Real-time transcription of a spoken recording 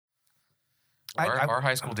Our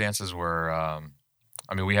high school dances were, I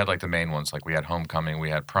mean, we had like the main ones, like we had homecoming, we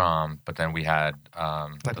had prom, but then we had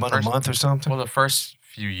like a month or something. Well, the first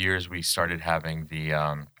few years we started having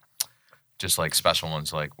the just like special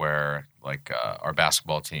ones, like where like our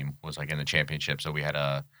basketball team was like in the championship, so we had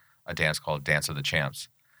a dance called Dance of the Champs.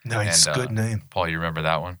 Nice, and, good name. Paul, you remember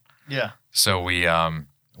that one? Yeah. So we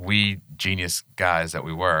genius guys that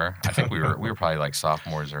we were, I think we were probably like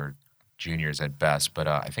sophomores or juniors at best, but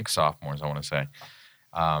I think sophomores, I want to say,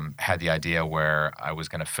 had the idea where I was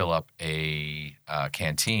going to fill up a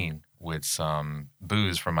canteen with some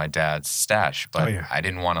booze from my dad's stash, but I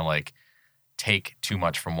didn't want to like take too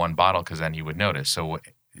much from one bottle because then he would notice. So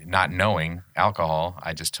not knowing alcohol,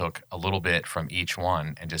 I just took a little bit from each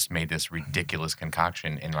one and just made this ridiculous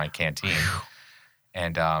concoction in my canteen.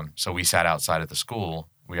 And so we sat outside of the school.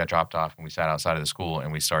 We got dropped off and we sat outside of the school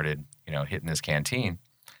and we started, hitting this canteen.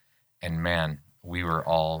 And man, we were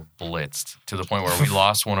all blitzed to the point where we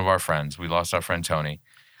lost one of our friends. We lost our friend Tony.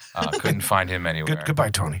 Couldn't find him anywhere. Goodbye,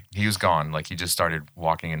 Tony. He was gone. Like he just started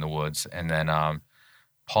walking in the woods. And then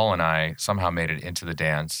Paul and I somehow made it into the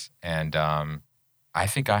dance. And I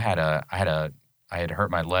think I had hurt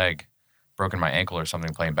my leg, broken my ankle or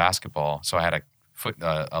something playing basketball. So I had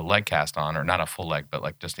a leg cast on, or not a full leg, but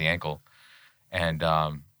like just the ankle. And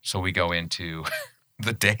so we go into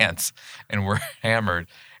the dance and we're hammered.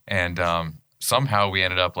 And somehow we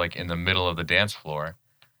ended up like in the middle of the dance floor.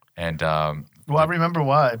 And well, I remember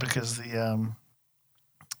why, because the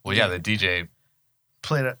the DJ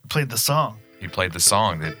played the song. He played the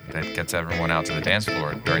song that gets everyone out to the dance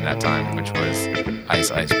floor during that time, which was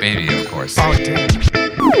Ice Ice Baby, of course. Oh,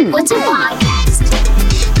 damn. What's a podcast?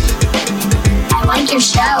 I like your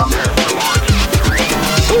show.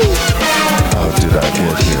 How did I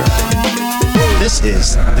get here? This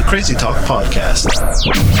is the Crazy Talk Podcast.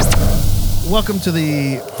 Welcome to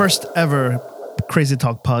the first ever Crazy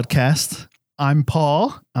Talk Podcast. I'm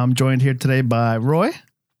Paul. I'm joined here today by Roy.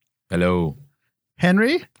 Hello.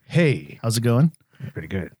 Henry. Hey. How's it going? Pretty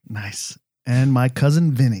good. Nice. And my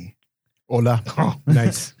cousin Vinny. Hola. Oh,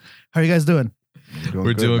 nice. How are you guys doing?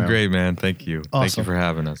 We're doing great, man. Thank you. Awesome. Thank you for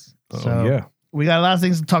having us. So, yeah. We got a lot of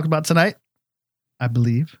things to talk about tonight, I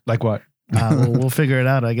believe. Like what? We'll figure it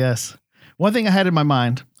out, I guess. One thing I had in my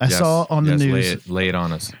mind, I saw on the news lay it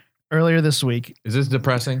on us. earlier this week. Is this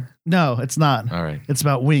depressing? No, it's not. All right. It's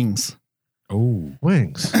about wings. Oh,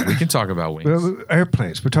 Wings. we can talk about wings.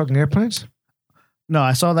 Airplanes. We're talking airplanes? No,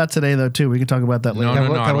 I saw that today, though, too. We can talk about that later.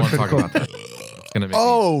 No, I don't want to pretty talk cool. about that. It's gonna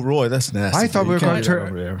make Roy, that's nasty. I thought we were going to turn turn.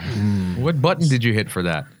 over there. What button did you hit for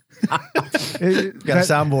that? Got a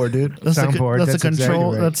soundboard, dude. That's Soundboard. That's the That's exactly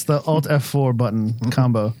control. right. That's the Alt F4 button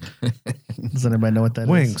combo. Does anybody know what that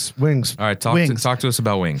is? Wings. All right, Wings. talk to us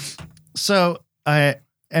about wings. So,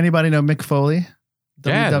 anybody know Mick Foley?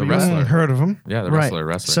 Yeah, the WWE? wrestler. Heard of him? Yeah, the Right.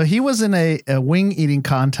 wrestler. So he was in a wing eating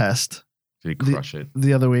contest Did he crush it?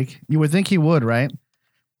 the other week. You would think he would, right?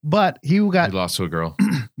 But he He got lost to a girl.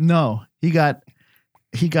 no. He got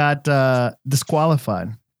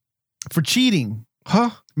disqualified for cheating.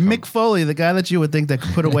 Huh? Mick Foley, the guy that you would think that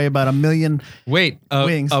could put away about 1 million. Wait,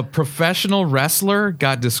 Wings. a professional wrestler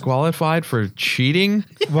got disqualified for cheating?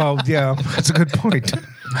 Well, yeah, that's a good point.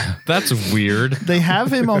 That's weird. They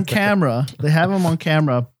have him on camera.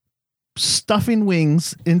 Stuffing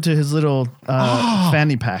wings into his little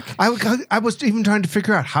fanny pack. I was even trying to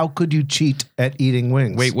figure out how could you cheat at eating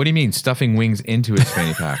wings? Wait, what do you mean stuffing wings into his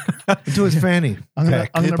fanny pack? Into his fanny. I'm gonna He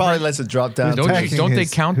probably break- lets it drop down. Don't Packing they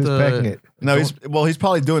his- count who's packing the? it? No, he's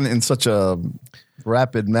probably doing it in such a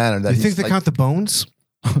rapid manner that You he's think they like, count the bones?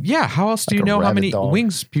 Yeah. How else do Like you a know how rabid many dog.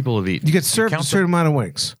 wings people have eaten? You get served a count certain amount of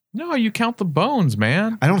wings. No, you count the bones,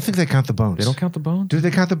 man. I don't think they count the bones. They don't count the bones. Do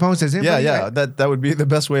they count the bones? Does anybody? yeah, that would be the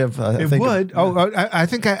best way of. It would. I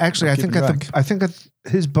think Keeping track. I think that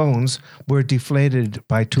his bones were deflated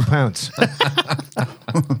by 2 pounds.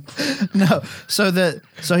 No. So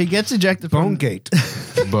he gets ejected from Bone gate.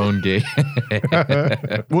 Bone gate.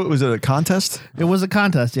 What was it? A contest? It was a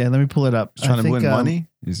contest. Yeah, let me pull it up. Trying I to win think, money?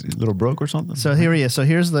 He's a little broke or something. So here he is. So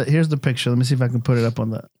here's the picture. Let me see if I can put it up on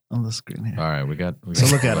the screen here. All right, we got So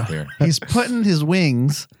look at up him. here. He's putting his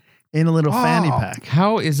wings in a little fanny pack.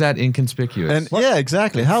 How is that inconspicuous? And yeah,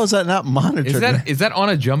 exactly. How is that not monitored? is that on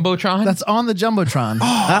a jumbotron? That's on the jumbotron.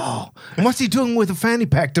 Oh, and what's he doing with a fanny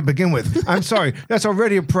pack to begin with? I'm sorry, that's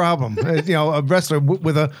already a problem. A wrestler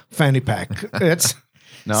with a fanny pack. It's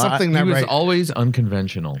No, something he not was right. always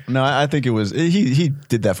unconventional. No, I think it was he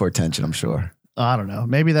did that for attention. I'm sure. I don't know.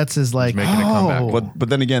 Maybe that's his like. Making a comeback. But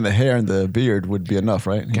then again, the hair and the beard would be enough,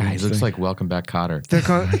 right? Guy, he looks like Welcome Back Kotter.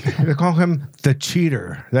 They call him the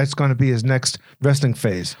cheater. That's going to be his next wrestling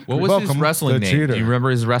phase. What was his wrestling the name? Cheater. Do you remember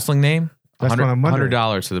his wrestling name? That's what I'm wondering.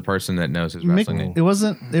 $100 to the person that knows his wrestling name. It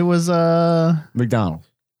wasn't. It was. McDonald's.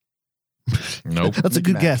 Nope. That's a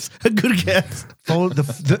good guess. A good guess.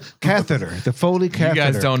 The catheter, the Foley You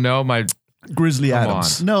catheter. guys don't know my. Grizzly Come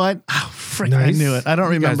Adams. No, I. Oh, frick! Nice. I knew it. I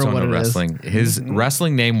don't You guys remember don't what know it is. wrestling. His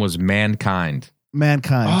wrestling name was Mankind.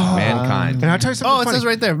 Mankind. Oh. Mankind. And I'll tell you something Oh, it funny. says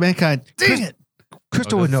right there, Mankind. Dang it!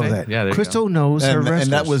 Crystal Oh, would does know it say? that. Yeah, there you Crystal knows her wrestlers.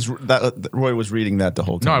 And that was Roy was reading that the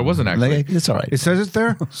whole time. No, I wasn't actually. Like, it's all right. It says it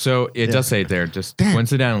there? So it does say it there, just Damn.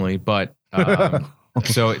 coincidentally, but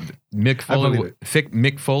so Mick believe Foley, it.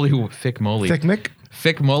 Mick Foley, Thick Mick?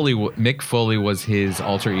 Mick Foley was his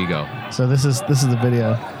alter ego. So this is the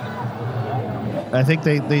video. I think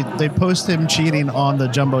they post him cheating on the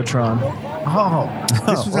jumbotron. Oh.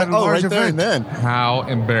 This was at a large right there event. and then. How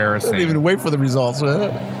I embarrassing! didn't even wait for the results.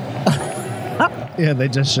 Yeah, they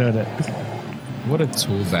just showed it. What a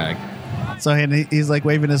tool bag! So he's like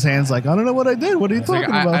waving his hands, like, I don't know what I did. What are you It's like,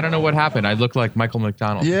 talking about? I don't know what happened. I look like Michael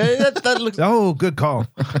McDonald. Yeah, that looks. Oh, good call.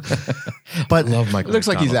 But Love Michael. It looks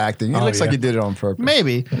like he's McDonald. acting. It Oh, looks like yeah. he did it on purpose.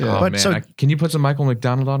 maybe. Oh, But man. so Can you put some Michael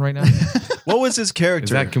McDonald on right now? What was his character? Is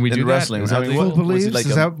that- can we in do that? wrestling? Is that I mean, legal? what- Full was he believes? like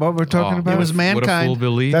Is a- that what we're talking Oh, about? It was What a fool Mankind.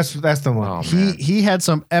 believe. That's the one. Oh, man. he had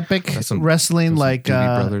some epic That's some- wrestling some like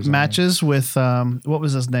Doobie Brothers on matches with what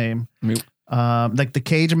was his name? mean- Like the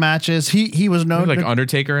cage matches. He was known like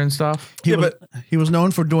Undertaker and stuff. he was known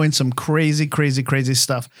for doing some crazy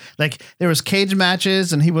stuff. Like there was cage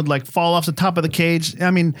matches and he would like fall off the top of the cage. I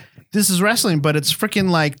mean, this is wrestling, but it's freaking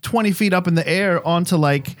like 20 feet up in the air onto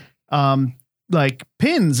like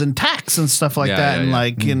pins and tacks and stuff like Yeah, that, yeah, and yeah.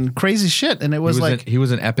 like and crazy shit. And it was like he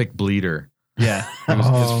was an epic bleeder. yeah,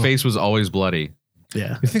 His face was always bloody.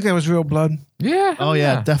 yeah. You think that was real blood? Yeah. Oh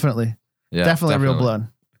yeah, definitely. Yeah, Definitely real blood.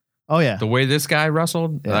 Oh yeah. The way this guy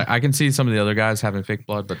wrestled, Yeah. I can see some of the other guys having fake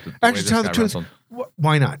blood, but the way Actually, this tell the guy truth. wrestled-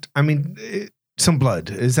 Why not? I mean, some blood.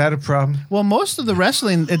 Is that a problem? Well, most of the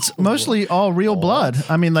wrestling, it's mostly all real blood.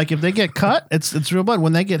 I mean, like if they get cut, it's real blood.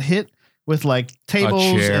 When they get hit with like tables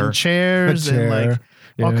chair. and chairs A chair, and like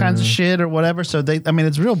all yeah. kinds of shit or whatever. So I mean,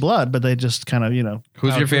 it's real blood, but they just kind of,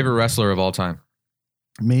 Who's your favorite wrestler of all time?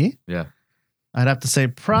 me. Yeah. I'd have to say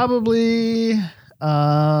probably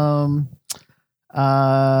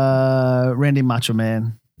Randy Macho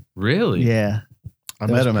Man. Really? Yeah. I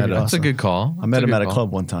met him at pretty a. That's a good call. I met That's him good at a call.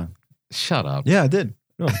 club one time. Shut up. Yeah, I did.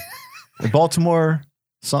 Really. In Baltimore,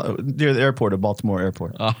 near the airport at Baltimore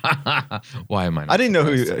Airport. Why am I? I didn't know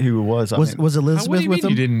who he was. Was What do Elizabeth you with mean him?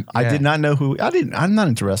 you didn't? I yeah. did not know who. I'm not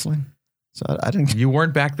into wrestling, so I didn't. You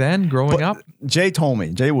weren't back then, growing But- up. Jay told me.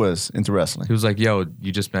 Jay was into wrestling. He was like, "Yo,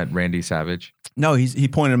 you just met Randy Savage." No, he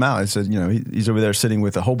pointed him out. He said, he's over there sitting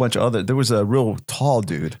with a whole bunch of other. There was a real tall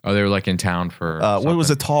dude. Oh, they were like in town for. What was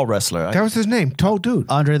a something. tall wrestler? That was his name. Tall dude.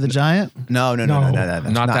 Andre the Giant? No. Not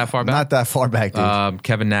that far back? Not that far back, dude.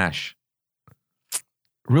 Kevin Nash.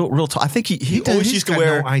 real tall. I think he He- always he's used to got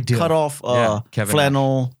wear no idea. cut off Yeah, Kevin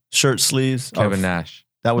flannel shirt sleeves. Kevin Nash.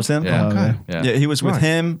 That was him. Yeah. Okay. Yeah. Yeah, he was with Right.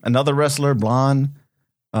 him, another wrestler, blonde.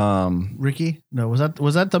 Ricky? No, was that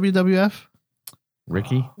WWF?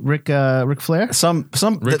 Ricky. Ric Flair? Some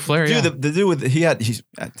Ric Flair, dude, yeah. the dude with he's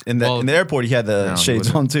in the airport. He had the No, shades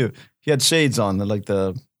with it. on too. He had shades on, like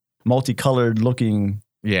the multicolored looking.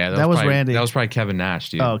 Yeah, That was probably, Randy. That was probably Kevin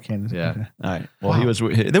Nash, dude. Oh, okay. Yeah. Okay. All right. Well, Wow.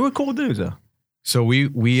 they were cool dudes though. So we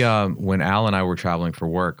when Al and I were traveling for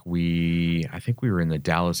work, I think we were in the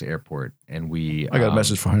Dallas airport, and we. I got a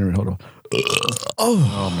message for Henry. Hold on.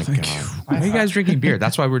 Oh my thank god! you. Why are you guys drinking beer?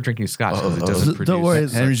 That's why we're drinking scotch, because it doesn't produce. Don't worry.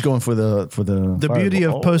 Henry's going for the The beauty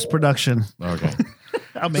of Oh. post production. Okay.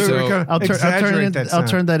 I'll make So- it. We're gonna I'll exaggerate that sound.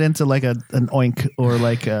 turn that into like an oink or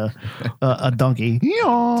like a donkey.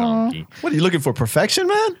 Donkey. What are you looking for? Perfection,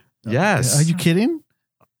 man? Yes. Are you kidding?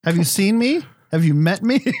 Have you seen me? Have you met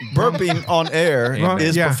me? Burping on air Amen.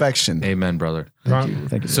 is Yeah. perfection. Amen, brother.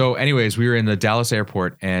 Thank you. So, anyways, we were in the Dallas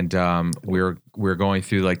airport, and we were going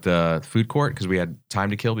through like the food court because we had time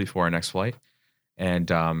to kill before our next flight, and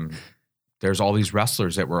there's all these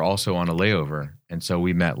wrestlers that were also on a layover, and so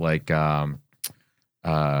we met like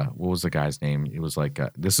what was the guy's name? It was like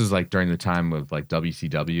this is like during the time of like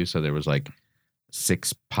WCW, so there was like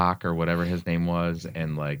Six Pac or whatever his name was,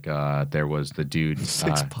 and like there was the dude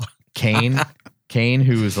Kane,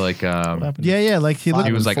 who was like yeah. Like he looked.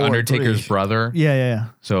 he was like 4 and Undertaker's 3. brother. Yeah.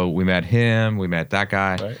 So we met him, we met that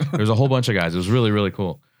guy. There was a whole bunch of guys. It was really, really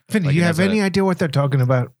cool. Finn, Like, do you it have has any idea what they're talking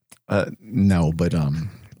about? No, but going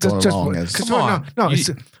along as Come on. No,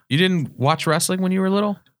 You didn't watch wrestling when you were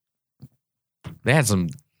little? They had some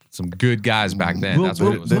some good guys back then. That's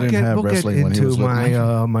what it was. They didn't have wrestling when he was into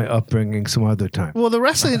little. my upbringing some other time. Well, the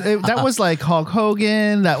wrestling that was like Hulk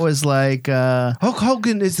Hogan. That was like Hulk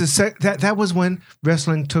Hogan is that was when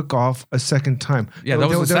wrestling took off a second time. Yeah, that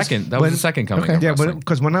was the second. That was the second coming. Okay. Of Yeah, wrestling.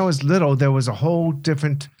 because when I was little, there was a whole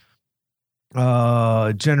different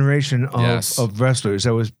generation of wrestlers.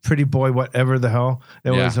 There was Pretty Boy, whatever the hell.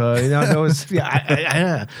 There was, there was,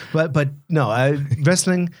 but no,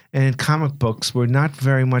 wrestling and comic books were not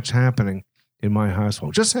very much happening in my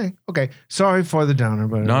household. Just saying. Okay, sorry for the downer,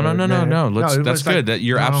 but No. it That's was like, good. That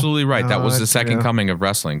you're absolutely right. That was the second coming of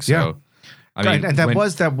wrestling. So, Yeah. I mean, and that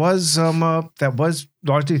was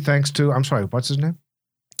largely thanks to, I'm sorry, what's his name?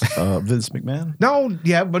 Vince McMahon. No,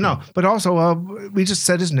 yeah, but also we just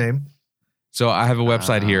said his name. So I have a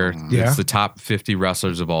website here. Yeah. It's the top 50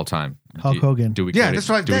 wrestlers of all time. Hulk Hogan. Do we? Yeah, care to- that's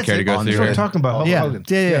right. Do we That's care to it. go That's through what I'm it? talking about. Hulk Yeah. Hogan.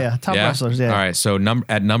 Yeah. Top wrestlers. Yeah. All right. So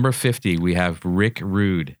at number 50, we have Rick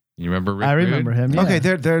Rude. You remember Rick? I remember Rude? him. Yeah. Okay,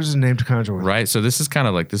 there's a name to conjure with. Right. So this is kind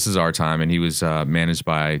of like this is our time, and he was managed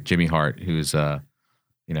by Jimmy Hart, who's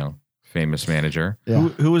famous manager. Yeah.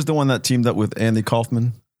 Who was the one that teamed up with Andy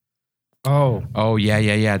Kaufman? Oh, Oh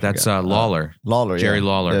yeah. That's Lawler. Lawler. Jerry yeah.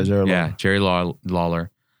 Lawler. Yeah, Jerry Lawler. Jerry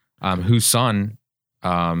Lawler, whose son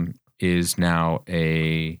is now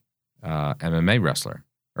a MMA wrestler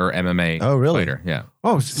or MMA Oh, really? fighter. Yeah.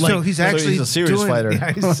 so he's actually he's a serious doing, fighter.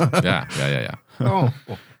 Yeah, he's- Yeah. oh,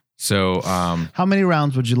 So How many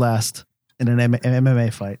rounds would you last in an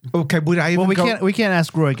MMA fight? okay. Would I even Well, go? we can't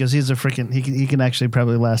ask Roy because he's a freaking he can actually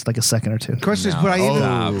probably last like a second or two. Question is, would I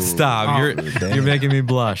even? stop. Oh, You're making me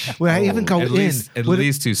blush. Would I even go At in? least Would-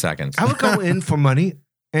 2 seconds. I would go in for money,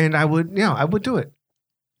 and I would do it.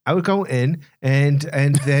 I would go in and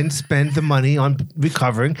then spend the money on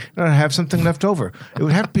recovering, and I'd have something left over. It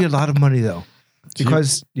would have to be a lot of money though,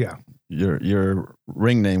 because Your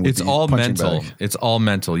ring name. Would It's be all Punching mental. Bag. It's all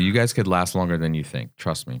mental. You guys could last longer than you think.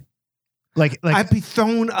 Trust me. Like I'd be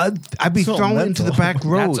thrown. I'd be So thrown mental. into the back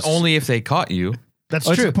rows. That's only if they caught you. that's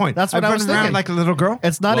That's true. the point. That's what I'd I run was around thinking. like a little girl.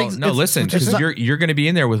 It's not. Well, ex- no, it's- listen, it's because not- you're going to be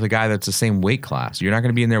in there with a guy that's the same weight class. You're not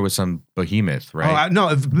going to be in there with some behemoth, right? Oh, no,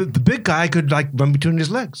 if the big guy could like run between his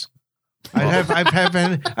legs. I'd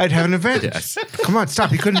have an advantage. Yes. Come on,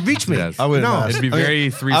 stop! He couldn't reach me. Yes. I wouldn't No, last. It'd be I mean, very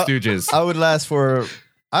Three Stooges. I would last for.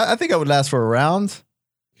 I think I would last for a round,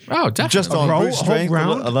 Oh, definitely. just on A brute whole strength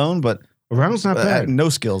round? alone, but A round's not bad. no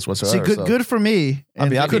skills whatsoever. See, good so. good for me.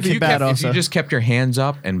 And I'd it could be- be bad If also. you just kept your hands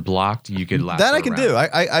up and blocked, you could last. That for I a can round. do.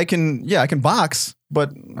 I can. Yeah, I can box,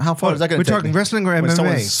 but how far is that going We're to take talking me? wrestling or When MMA?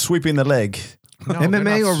 someone's sweeping the leg. No, they're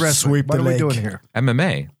MMA not or wrestling? sweep What the are we leg. doing here?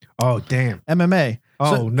 MMA. Oh, damn. MMA.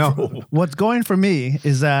 Oh, So- no. What's going for me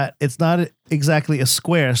is that it's not exactly a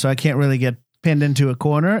square, so I can't really get pinned into a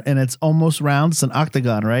corner, and it's almost round. It's an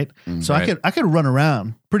octagon, right? So Right. I could run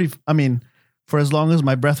around for as long as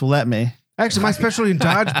my breath will let me. Actually, my specialty in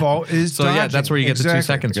dodgeball is So yeah, dodging. that's where you get the 2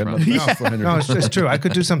 Exactly. seconds from. No, it's true. I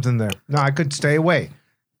could do something there. No, I could stay away.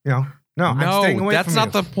 No, I'm staying No, away that's from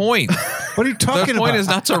not you. the point. What are you The talking point about? is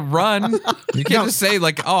not to run. You can't just say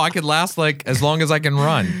like, "Oh, I could last like as long as I can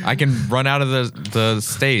run. I can run out of the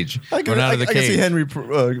stage, I can, run out of the I can see cage." Henry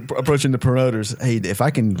approaching the promoters. Hey, if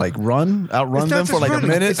I can like outrun It's them not for just like running.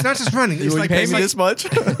 a minute, It's not just running. you It's would like pay it's me like- this much.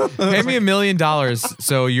 Pay me $1 million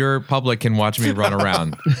so your public can watch me run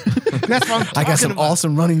around. That's what I'm I got talking some about.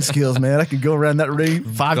 awesome running skills, man. I can go around that ring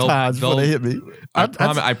 5 They'll- times before they'll- they hit me.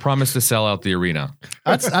 I promise to sell out the arena.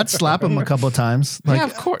 I'd slap him a couple of times. Like, yeah,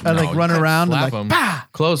 of course. I'd like No, run you can't around and slap like, him. bah!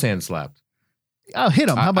 Close hand slap. I'll hit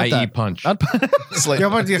him. How about I that? punch. I'd It's like, Yeah,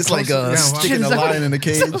 but yeah, it's like close- yeah, sticking Is a that what- lion in a Is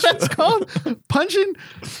cage. that what that's called? Punching?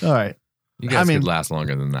 All right. You guys I mean- could last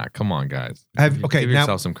longer than that. Come on, guys. Okay, Give now,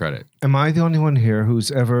 yourself some credit. am I the only one here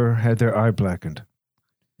who's ever had their eye blackened?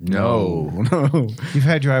 No. You've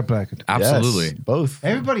had your eye blackened. Absolutely. Yes, both.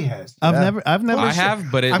 Everybody has. I've Yeah. never I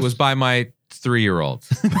have, but it was by my 3-year-old.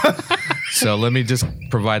 So let me just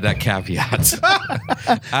provide that caveat.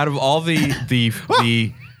 Out of all the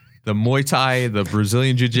Muay Thai, the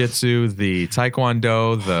Brazilian Jiu Jitsu, the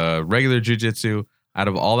Taekwondo, the regular Jiu Jitsu, out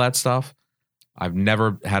of all that stuff, I've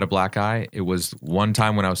never had a black eye. It was one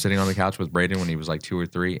time when I was sitting on the couch with Braden when he was like 2 or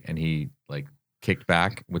 3, and he like kicked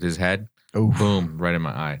back with his head. Oof. Boom, right in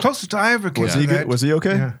my eye. Closest I ever came Was to he that. good? Was he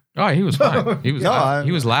okay? Yeah. Oh, he was fine. He was No,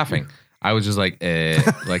 he was laughing. I was just like,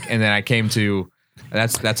 like, and then I came to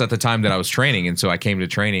that's at the time that I was training, and so I came to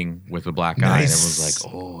training with a black eye, and it was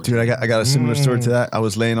like, oh, Dude, I got a similar story to that. I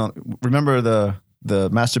was laying on. Remember the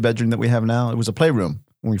master bedroom that we have now? It was a playroom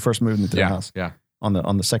when we first moved into the yeah, house yeah. on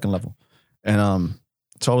the second level, and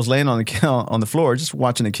so I was laying on the floor just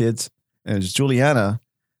watching the kids, and it was Juliana.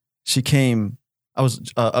 She came. I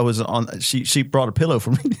was on. She brought a pillow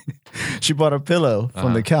for me. she bought a pillow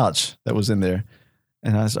from the couch that was in there.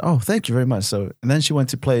 And I said, oh, thank you very much. So, and then she went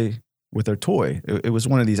to play with her toy. It was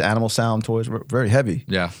one of these animal sound toys, very heavy.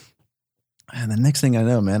 Yeah. And the next thing I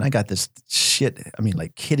know, man, I got this shit. I mean,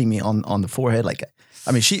 like hitting me on the forehead. Like,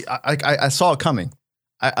 I mean, I saw it coming.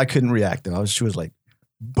 I couldn't react though. She was like,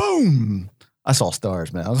 boom. I saw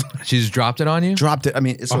stars, man. She just dropped it on you? Dropped it. I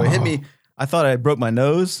mean, so it hit me. I thought I broke my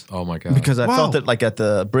nose. Oh my God. Because I felt it like at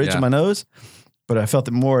the bridge of my nose, but I felt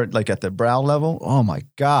it more like at the brow level. Oh my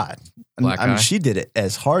God. Black I mean, eye? she did it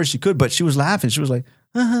as hard as she could, but she was laughing. She was like,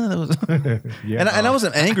 that was and I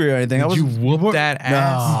wasn't angry or anything. I was you whoop that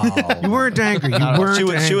ass? You weren't angry. You weren't she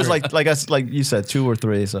was angry. like you said, 2 or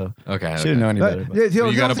 3. So Okay. she didn't know any better. but-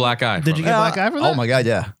 You got a black eye. Did you get black eye for that? Oh my God,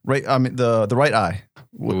 yeah. Right. I mean, the right eye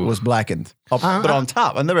was blackened, but on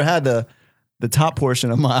top. I never had the top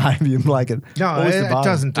portion of my eye being blackened. No, Always the it bottom.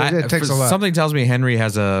 doesn't. It takes a lot. Something tells me Henry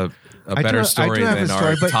has a I better do story have than a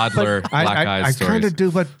story, our toddler black eyes I stories. kind of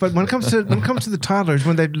do, but when it comes to the toddlers,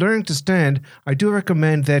 when they're learning to stand, I do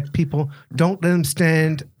recommend that people don't let them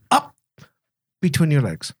stand up between your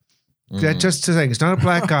legs. That just to say, it's not a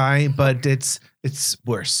black eye, but it's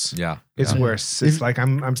worse. Yeah. It's worse. It's like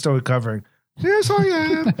I'm still recovering. Yes, I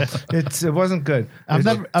am. It wasn't good.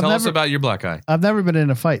 Tell us about your black eye. I've never been in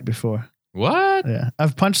a fight before. What? Yeah,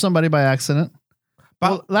 I've punched somebody by accident.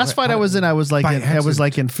 Well, last fight I was in, I was like by in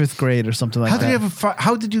 5th grade or something like How that. did you have a fight?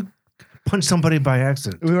 How did you punch somebody by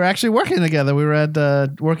accident? We were actually working together. We were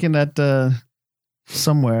at working at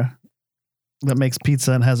somewhere that makes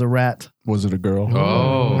pizza and has a rat. Was it a girl?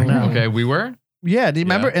 Oh, No. okay. We were? Yeah, do you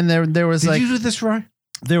remember? And there was Did like you do this, Roy?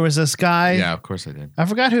 there was this guy. Yeah, of course I did. I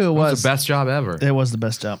forgot who it It was was. the best job ever. It was the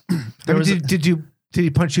best job. I There mean, was a- did he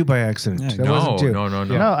punch you by accident? Yeah, That wasn't you. No.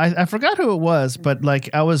 no, I forgot who it was, but like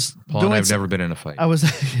I was Paul and doing. I have never been in a fight. I was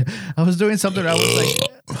I was doing something. I was like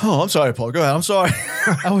Oh, I'm sorry, Paul. Go ahead. I'm sorry.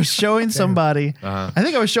 I was showing somebody. Uh-huh. I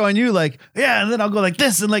think I was showing you like, yeah, and then I'll go like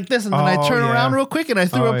this and like this, and then I Oh, turn yeah. around real quick and I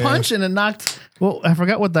threw Oh, a yeah. punch and it knocked. Well, I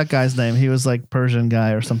forgot what that guy's name. He was like Persian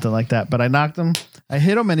guy or something like that. But I knocked him. I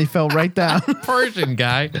hit him and he fell right down. Persian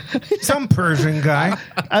guy. Some Persian guy.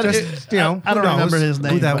 I Just, I don't who knows remember his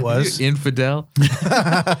name, Who that but- was. Infidel.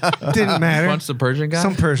 Didn't matter. Punch the Persian guy.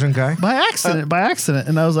 Some Persian guy. by accident.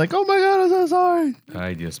 And I was like, oh my God, I'm so sorry.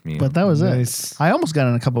 I just mean. But that was Nice. it. I almost got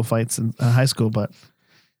in a couple fights in high school, but.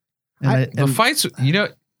 And the fights,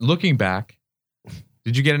 looking back,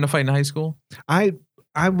 did you get in a fight in high school? I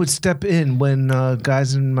would step in when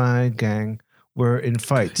guys in my gang were in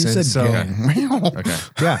fights. He and said so, gang. Okay.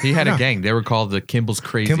 Yeah. He had a No. gang. They were called the Kimball's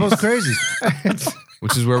Crazies, Kimball's crazy.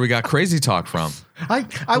 which is where we got Crazy Talk from.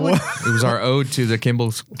 I would. It was our ode to the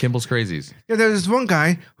Kimball's Crazies. Yeah, there was one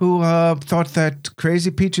guy who thought that Crazy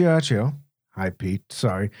Pete Giacchio, hi Pete,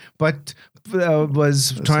 sorry, but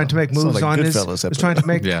was trying to make sounds moves like on his. Goodfellas Was episode. trying to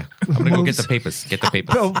make. Yeah. I'm going to go get moves. the papers. Get the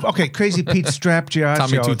papers. Oh, okay, Crazy Pete Strap Tommy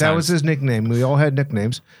Giacchio. two That was times. his nickname. We all had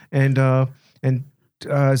nicknames, and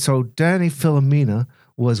so Danny Filomena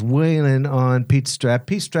was wailing on Pete Strap.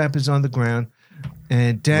 Pete Strap is on the ground,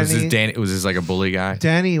 and Danny. Was this like a bully guy?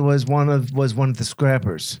 Danny was one of the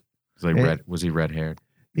scrappers. Was, like Eh. red, was he red haired?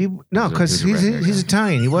 No, He because was a red-haired he's guy.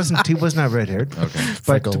 Italian. He was not red haired. Okay.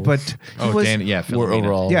 But Freckles. he was, Danny. Yeah. Wore Filomena.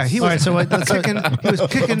 overalls. yeah, he was right, so what- kicking. He was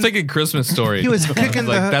kicking. I'm thinking Christmas Story. He was kicking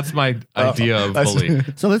like the. that's my idea of I see. bully.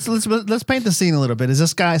 So let's paint the scene a little bit. Is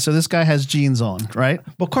this guy? So this guy has jeans on, right?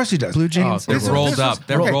 Well, of course he does. Blue Oh, jeans. they're This- rolled this up. was-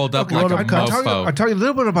 They're okay, rolled up okay, like a I'll tell you a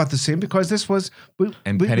little bit about the scene because this was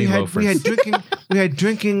And penny we loafers. had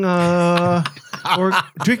drinking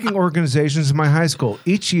drinking organizations in my high school.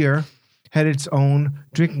 Each year had its own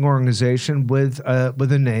drinking organization with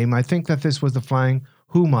a name. I think that this was the Flying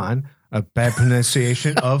Human, a bad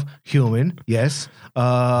pronunciation of human. Yes,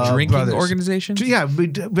 Drinking brothers. organization? Yeah,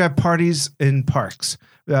 we have parties in parks,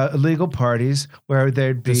 illegal parties where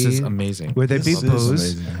there'd be This is amazing. where there'd be This is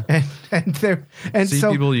booze amazing. and See,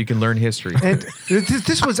 so people, you can learn history. and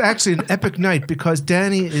this was actually an epic night because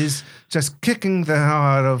Danny is just kicking the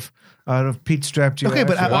hell out of Pete Strap. Okay,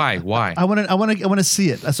 but Why? I want to see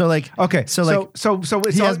it. So like, okay, so like, so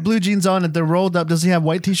it's he all, has blue jeans on and they're rolled up. Does he have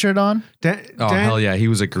white t-shirt on? Oh, hell yeah. He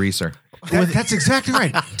was a greaser. That's exactly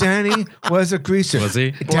right. Danny was a greaser. Was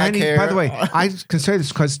he? Danny, hair. by the way, I can say this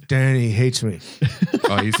because Danny hates me.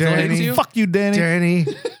 Oh, he still hates Danny. you? Fuck you, Danny. Danny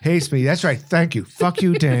hates me. That's right. Thank you. Fuck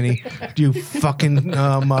you, Danny. You fucking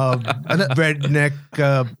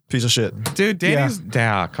redneck. Piece of shit. Dude, Danny's...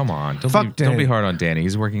 Yeah, come on. Fuck Don't be Danny. hard on Danny.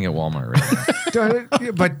 He's working at Walmart right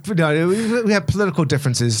now. But no, we have political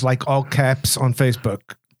differences, like all caps on Facebook.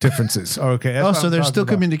 differences. Okay. that's Oh, what so I'm there's talking still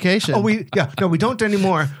about. communication. Oh, we don't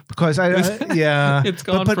anymore because yeah. It's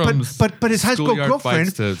gone but from his high school schoolyard girlfriend,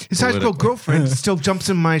 fights to his high school political. girlfriend still jumps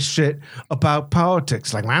in my shit about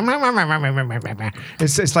politics. Like,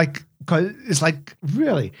 it's like, 'cause it's like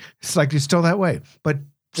really, it's like you're still that way. But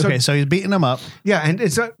so, okay, so he's beating him up. yeah, and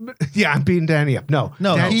it's I'm beating Danny up. No,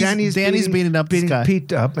 No, Danny's beating up this guy.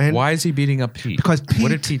 Pete up, and Why is he beating up Pete? because Pete, what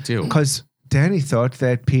did Pete do? Because Danny thought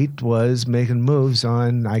that Pete was making moves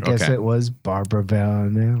on, I guess Okay. it was Barbara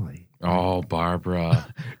Vallinelli. Oh, Barbara.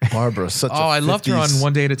 Barbara, such Oh, a I loved her on 50s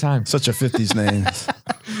One Day at a Time. Such a 50s name.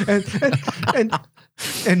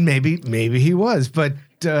 and maybe he was, but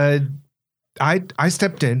I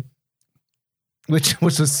stepped in, which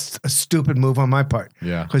was a stupid move on my part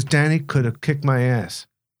Yeah. because Danny could have kicked my ass,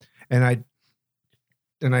 and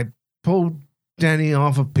I pulled Danny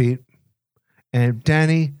off of Pete, and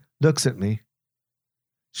Danny looks at me,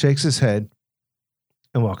 shakes his head,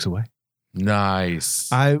 and walks away.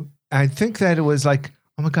 Nice. I think that it was like,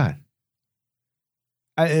 oh my God.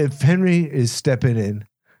 If Henry is stepping in,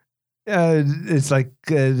 it's like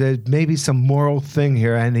there's maybe some moral thing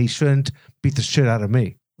here, and he shouldn't beat the shit out of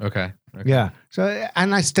me. Okay. Yeah. So,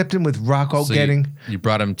 and I stepped in with Rocco So getting. You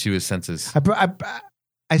brought him to his senses.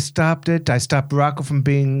 I stopped it. I stopped Rocco from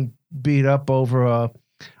being beat up over a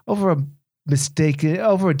mistake,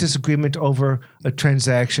 over a disagreement, over a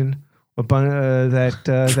transaction. That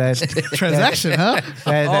Transaction, huh?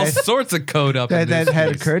 All sorts of code up in that this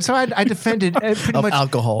had piece. occurred. So I defended pretty of much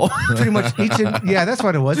alcohol. pretty much each and yeah, that's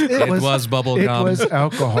what it was. It was bubble It gum. was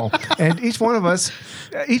alcohol, and each one of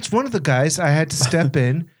the guys, I had to step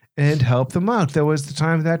in and help them out. There was the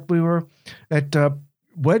time that we were that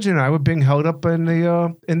Wedge and I were being held up in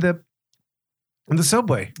the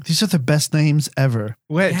subway. These are the best names ever.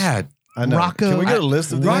 Wedge, Yeah. I know. Rocco- Can we get a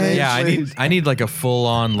list of these? Rocco- names, Yeah, please? I need like a full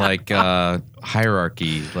on like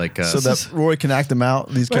hierarchy. Like So that Roy can act them out,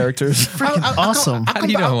 these characters. Freaking awesome. how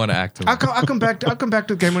do you don't want to act? I'll come back. I'll come back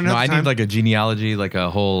to the game another No, I time. need like a genealogy, like a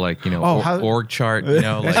whole like org chart. You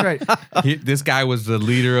know, That's like right. this guy was the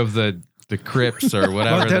leader of the Crips or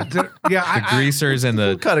whatever, Well, the yeah, greasers and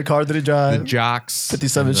What kind of car did he drive? the jocks.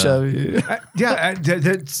 57 and the-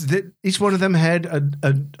 Chevy. each one of them had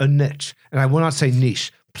a niche, and I will not say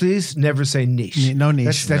niche. Please never say niche. No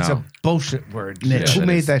niche. That's No. a bullshit word. Niche. Who Yeah, that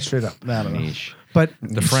made is. that shit up? I don't know. Niche. But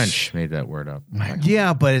The French made that word up.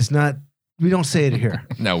 yeah, but it's not. We don't say it here.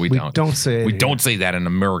 No, we We don't. don't say it. We here. don't say that in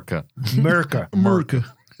America. America. America.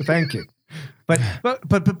 Thank you. But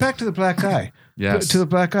back to the black guy. Yes. To the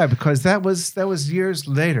black guy, because that was years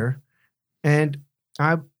later, and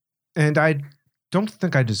I don't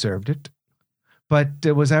think I deserved it, but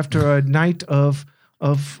it was after a night of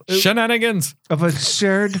Shenanigans. a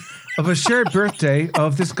shared birthday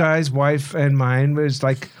of this guy's wife and mine. It was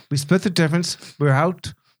like we split the difference. We were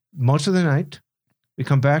out most of the night. We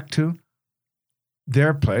come back to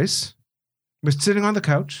their place. We're sitting on the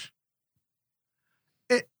couch.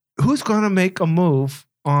 Who's going to make a move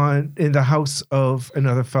in the house of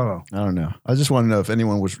another fellow? I don't know. I just want to know if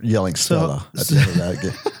anyone was yelling Stella at the end of that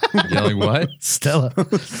game. Yelling what? Stella.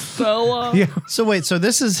 Stella. Yeah. So wait, so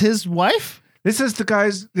this is his wife? This is the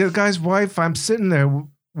guy's wife. I'm sitting there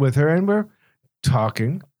with her, and we're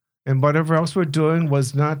talking, and whatever else we're doing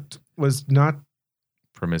was not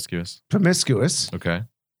Promiscuous. promiscuous. Okay.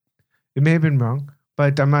 It may have been wrong,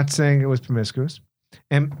 but I'm not saying it was promiscuous.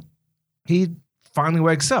 And he finally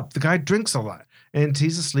wakes up. The guy drinks a lot, and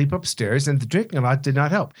he's asleep upstairs, and the drinking a lot did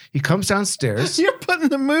not help. He comes downstairs. You're putting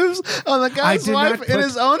the moves on the guy's did wife not in put-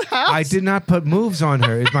 his own house? I did not put moves on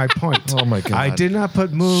her, is my point. Oh my God. I did not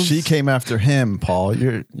put moves. She came after him, Paul.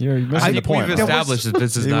 You're missing the point. We've bro. established that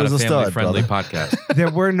this is He not was a a stud, family-friendly brother. podcast. There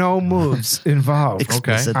were no moves involved.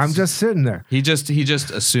 Explicit. I'm just sitting there. He just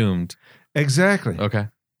assumed. Exactly. Okay.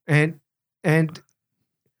 And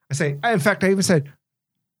I say, in fact, I even said,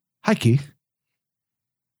 "Hi, Keith."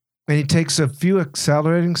 And he takes a few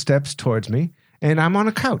accelerating steps towards me, and I'm on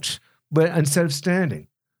a couch, but instead of standing,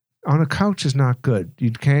 on a couch is not good.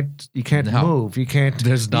 You can't No. move. You can't.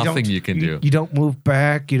 There's don't- nothing you can do. You don't move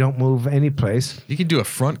back. You don't move any place. You can do a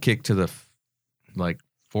front kick to the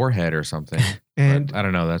forehead or something. And But I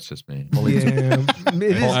don't know. That's just me. yeah, it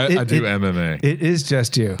is, I do MMA. it is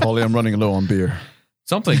just you. Paulie, I'm running low on beer.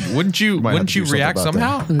 Something. Wouldn't you Might have to do something react about that.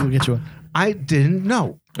 somehow? Let me get you one. I didn't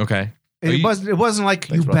know. Okay. Oh, It you- wasn't like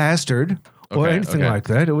Thanks, you bro. bastard or Okay, anything okay. like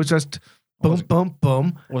that. It was just boom, Wasn't- boom,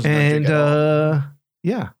 boom, wasn't gonna and kick at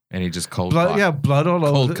yeah, And he just cold blood, cocked. yeah, blood all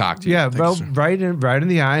over. Cold cocked you. Yeah, Thanks, well, sir. right in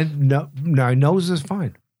the eye. No, my nose is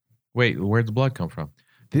fine. Wait, where'd the blood come from?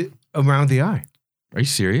 Around the eye. Are you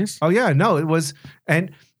serious? Oh yeah, no, it was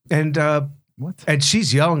and What? and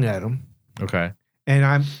she's yelling at him, Okay.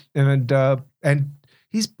 and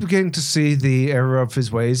he's beginning to see the error of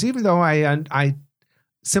his ways, even though I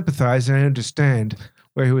sympathize and I understand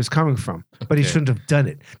where he was coming from, but he Okay. shouldn't have done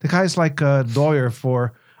it. The guy's like a lawyer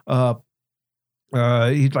for,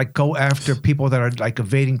 he'd like go after people that are like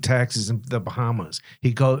evading taxes in the Bahamas.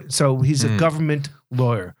 So he's a government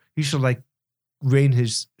lawyer. He should like rein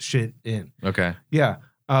his shit in. Okay. Yeah.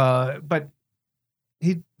 But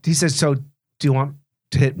he says, so do you want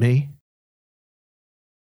to hit me?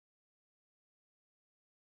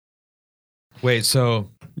 Wait, so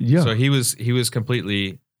Yeah. so he was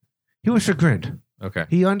completely He was chagrined. okay.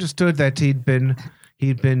 He understood that he'd been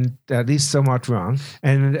at least somewhat wrong,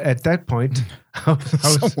 and at that point, I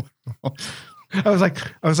was like,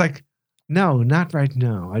 no, not right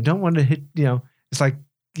now. I don't want to hit. It's like,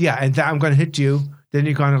 yeah, and I'm going to hit you. Then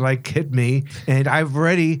you're going to like hit me, and I've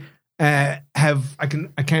already I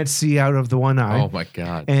can't see out of the one eye, Oh my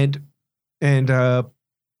god. and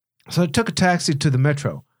so I took a taxi to the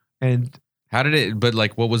metro, and How did it? But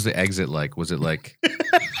like, what was the exit like? Was it like?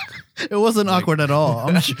 It wasn't awkward at all.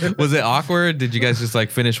 I'm sure. Was it awkward? Did you guys just like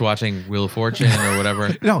finish watching Wheel of Fortune or whatever?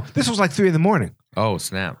 no, this was like 3 a.m. Oh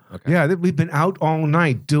snap! Okay. Yeah, we've been out all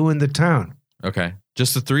night doing the town. Okay.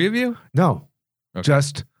 Just the three of you? No, Okay.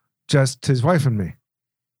 just his wife and me.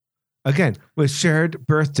 Again, with shared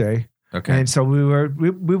birthday, Okay. and so we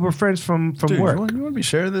were friends from Dude, work. You want to be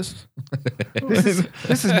sharing this?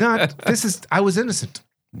 This is I was innocent,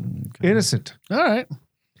 innocent. All right.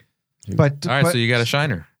 But All right. but- So you got a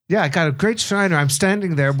shiner. yeah, I got a great shiner. I'm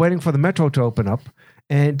standing there waiting for the metro to open up,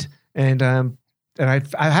 and I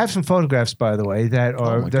have some photographs, by the way, that Oh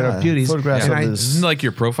are my that are God. beauties. Photographs and of I, this Isn't it like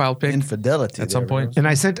your profile pic infidelity at some there, point? and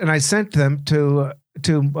I sent them to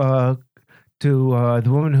the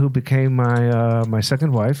woman who became my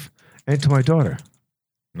second wife, and to my daughter.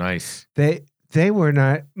 Nice. They were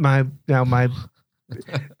not my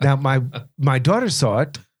daughter saw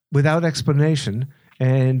it without explanation,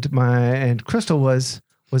 and Crystal was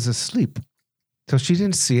asleep, so she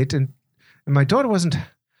didn't see it, and my daughter wasn't.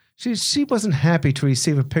 She wasn't happy to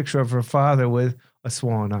receive a picture of her father with a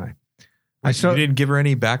swollen eye. You didn't give her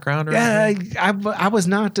any background or Yeah, anything? I was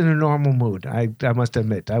not in a normal mood. I must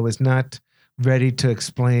admit, I was not ready to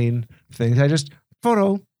explain things. I just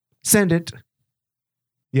send it.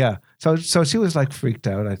 Yeah. So she was like freaked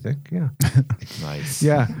out, I think. Yeah. Nice.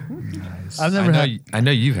 Yeah. I've never had. I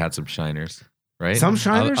know you've had some shiners, right? Some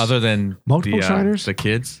shiners? Other than Multiple shiners? the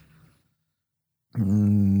kids.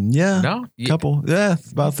 Yeah. No, Couple. Yeah.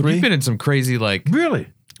 About 3. You've been in some crazy like Really?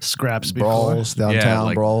 Scraps before. brawls, downtown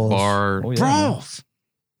like brawls. bar. Oh, yeah, Brawls.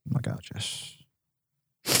 Oh my God, yes.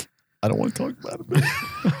 I don't want to talk about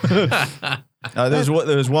it. There's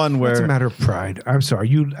one It's a where matter of pride. I'm sorry.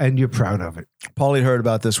 You're proud of it. Paulie heard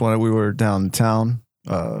about this one. We were downtown,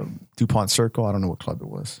 DuPont Circle. I don't know what club it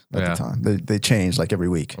was at Yeah. the time. They changed like every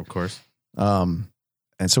week. Of course. And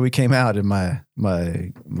so we came out, and my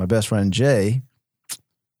best friend Jay,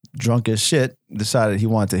 drunk as shit, decided he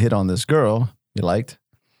wanted to hit on this girl he liked,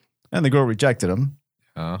 and the girl rejected him.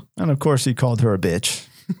 And of course, he called her a bitch.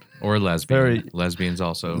 Or lesbian. Very- Lesbians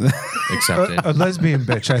also accepted. A lesbian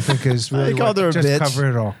bitch, I think, is really They called her a just bitch. cover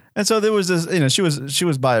it all. And so there was this, she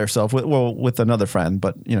was by herself with another friend,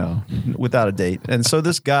 but without a date. And so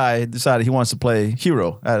this guy decided he wants to play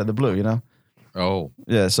hero out of the blue, Oh,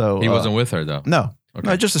 Yeah. So he wasn't with her though. No, Okay.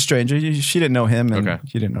 no, just a stranger. She didn't know him, and Okay.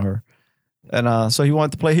 he didn't know her. And so he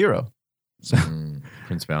wanted to play hero. So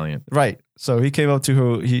Prince Valiant. right. So he came up to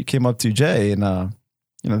her. He came up to Jay, and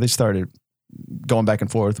they started going back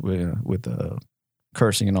and forth with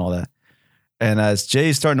cursing and all that. And as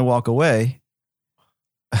Jay's starting to walk away,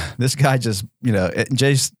 this guy just,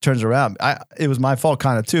 Jay turns around. It was my fault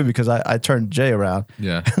kind of too, because I turned Jay around.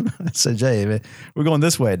 Yeah. I said, Jay, man, we're going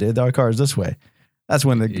this way, dude. Our car is this way. That's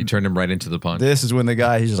when You turned him right into the punch. this is when the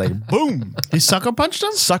guy, he's just like, boom, He sucker punched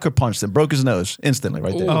him? sucker punched him, broke his nose instantly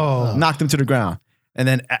right there. Oh. Knocked him to the ground. And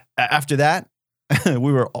then after that,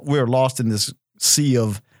 we were lost in this sea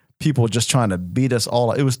of people just trying to beat us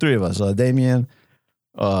all. It was 3 of us, Damien,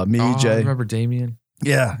 me, I Jay. remember Damien.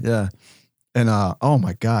 Yeah. And oh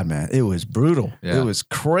my God, man, it was brutal. Yeah. It was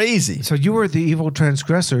crazy. So you were the evil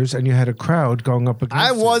transgressors, and you had a crowd going up against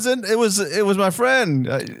I you. wasn't. It was my friend.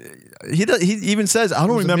 He even says, I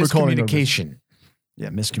don't remember calling him. communication. Yeah,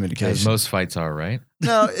 As miscommunication. most fights are, right?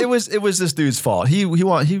 No, it was this dude's fault. He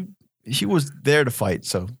was there to fight,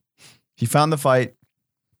 so he found the fight.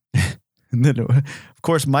 And then, of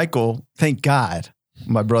course, Michael, thank God,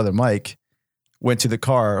 my brother Mike, went to the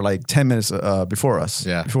car like 10 minutes before us.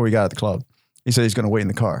 Yeah. Before we got at the club. He said he's going to wait in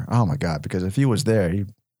the car. Oh my God, because if he was there,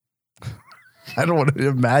 I don't want to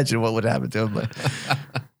imagine what would happen to him.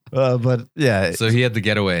 But yeah, So he had the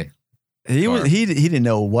getaway. he was car. he didn't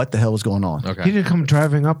know what the hell was going on, Okay. He didn't come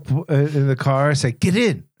driving up in the car and say, "Get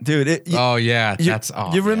in." dude. Oh yeah, you, that's.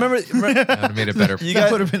 Oh, you remember? That would have made it better. You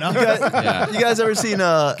guys, would have been you guys ever seen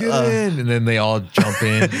Get in, and then they all jump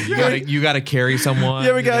in. You gotta carry someone.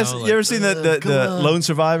 you ever seen the on. Lone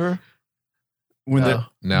Survivor? When they're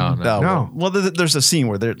No. No. Well, there's a scene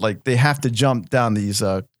where they're like they have to jump down this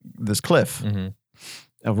cliff Mm-hmm.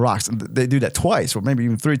 of rocks. And they do that twice, or maybe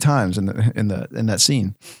even 3 times in that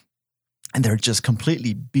scene, and they're just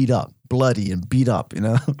completely beat up, bloody and beat up, you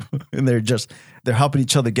know. And they're helping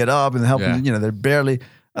each other get up and helping, Yeah. they're barely.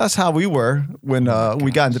 That's how we were when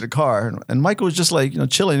we got into the car, and Michael was just like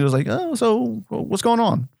chilling. He was like, "Oh, so what's going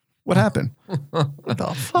on? What happened?" What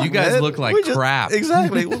the fuck, You guys man? look like We just- crap.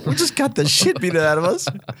 Exactly. We just got the shit beat out of us.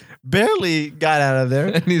 Barely got out of there.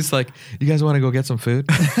 And he's like, "You guys want to go get some food?"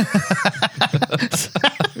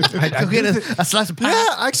 Go get a slice of pie.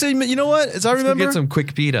 Yeah, actually, you know what? As I Let's go remember, get some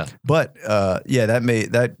quick pita. but yeah,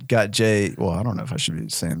 that got Jay. Well, I don't know if I should be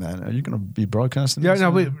saying that. Are you going to be broadcasting? Yeah, this?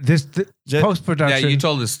 no, this Jay- post Yeah, production. you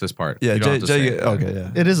told us this part. Yeah, You don't Jay. have to say it. Okay,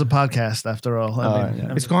 yeah. It is a podcast after all.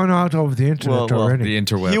 Yeah. it's gone out over the internet Well, already. The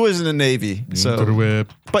interweb. He was in the Navy, so. interweb.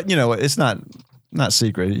 But you know, it's not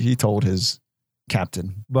secret. He told his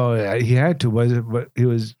captain. Well, yeah, he had to. Was it? But he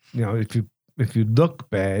was. If you look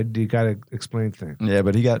bad, you got to explain things. Yeah,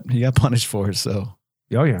 but he got punished for it, so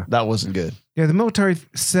Oh yeah, that wasn't good. yeah. The military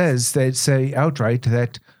says they say outright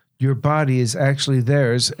that your body is actually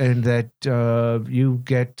theirs, and that you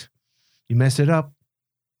mess it up.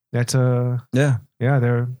 That's Yeah,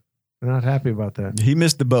 they're not happy about that. he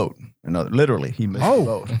missed the boat. No, literally, he missed the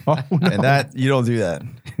boat. Oh no! And that you don't do that.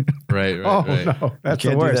 Right, right, Oh right. no! That's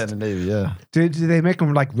you the can't do worst. that in the Navy. Yeah. Did they make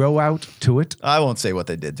him like row out to it? I won't say what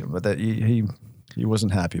they did to him, but that he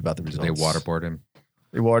wasn't happy about the Did results. they waterboard him?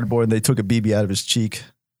 They waterboarded. They took a BB out of his cheek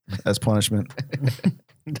as punishment.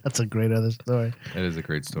 That's a great other story. That is a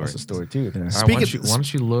great story. That's a story too. Yeah. All right, Speaking- why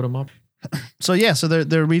don't you load him up? So yeah, so they're It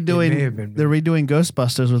may have redoing been. they're redoing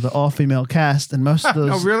Ghostbusters with an all female cast, and most of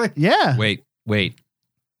those. Oh really? Yeah. Wait.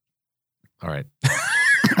 All right.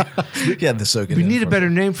 Yeah, the soak it We in need a for- better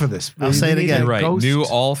name for this. I'll say it We need again. a You're right. Ghost, New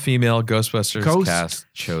all-female Ghostbusters Ghost. cast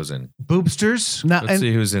chosen. boobsters. Now, Let's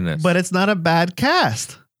see who's in this. but it's not a bad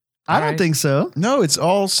cast. I don't Alright. think so. No, it's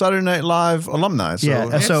all Saturday Night Live alumni. So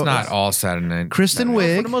Yeah, it's so- not all Saturday night. Kristen for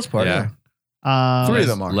Wiig, the most part. Yeah. Yeah. 3 of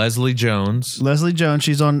them are. Leslie Jones, Leslie Jones.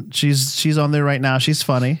 She's on there right now. She's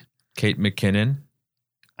funny. Kate McKinnon,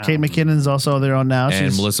 Kate McKinnon's also there on now. and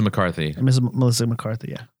She's Melissa McCarthy. Melissa McCarthy.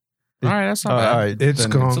 Yeah. All right, that's not All bad. right. It's then-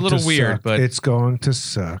 going. It's a little to weird, suck. but- it's going to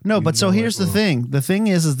suck. No, You but so know here's it the will. thing. The thing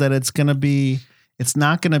is that it's gonna be. It's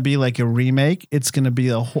not gonna be like a remake. It's gonna be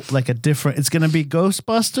a whole, like a different. It's gonna be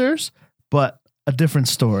Ghostbusters, but a different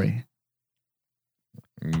story.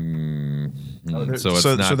 Mm, So, it's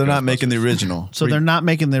not they're not making the Ghostbusters. original. So they're not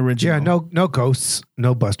making the original. Yeah, no ghosts,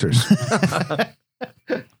 no busters.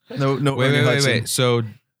 No, Wait, Ernie wait, wait, Hudson. wait. So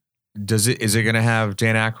is it going to have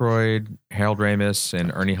Dan Aykroyd, Harold Ramis,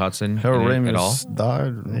 and Ernie Hudson Harold in it at all? Ramis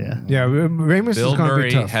died. Yeah. Yeah, Ramus Bill is going to be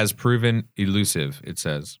Murray tough. has proven elusive. It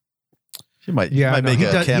says. He might, Yeah, might no, make he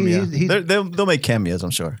a does- cameo. he- They'll make cameos,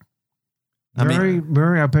 I'm sure. I mean,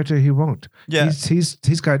 Murray, I bet you he won't. yeah.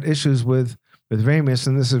 He's got issues with Ramus,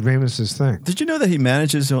 and this is Ramus's thing. Did you know that he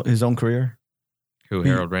manages his own career? Who, He-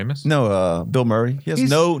 Harold Ramis? No, Bill Murray. He has He's-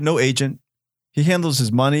 no agent. He handles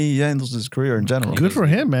his money. He handles his career in general. Good for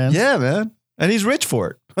him, man. Yeah, man. And he's rich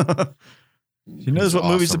for it. He knows That's what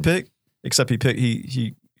movies to awesome. pick. Except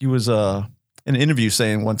he was in an interview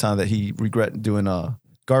saying one time that he regret doing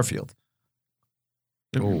Garfield.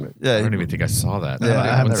 Oh, Yeah, I don't even think I saw that. Yeah,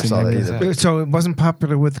 I What's never the saw that name of either. So it wasn't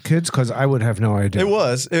popular with kids because I would have no idea. it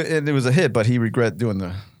was. It was a hit, but he regret doing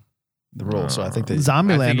the role. So I think they. I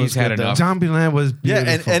Zombieland think he's was had good. enough. Zombieland was Yeah,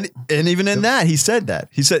 beautiful. and even in that, he said that.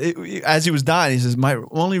 He said as he was dying, he says, "My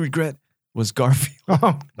only regret was Garfield."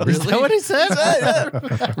 Oh, Is that what he said?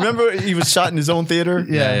 Yeah. Remember, he was shot in his own theater.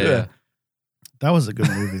 Yeah. That was a good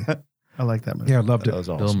movie. I like that movie. yeah, I loved That it. was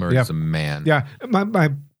Bill awesome. Murray's Yeah. a man. Yeah,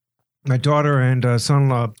 my daughter and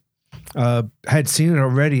son-in-law had seen it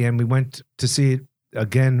already, and we went to see it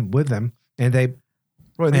again with them, and they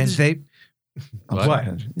Roy, and these- they. What? What?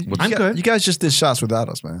 You I'm guys- good. You guys just did shots without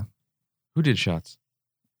us, man. Who did shots?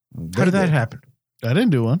 How did that happen? I didn't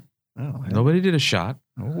do one. Oh, Nobody did a shot.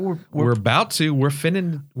 We're about to. We're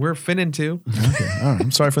finning to. okay. All right.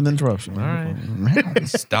 I'm sorry for the interruption. All right.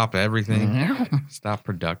 Stop everything. Stop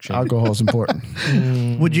production. Alcohol is important.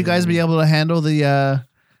 Would you guys be able to handle the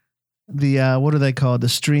what are they called? The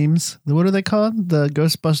streams? What are they called? The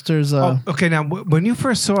Ghostbusters. Oh, okay. Now, when you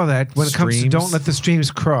first saw that, when it comes to Streams? don't let the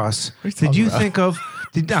streams cross, What are you did you talking think of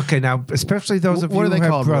Okay, now especially those of What you are who they have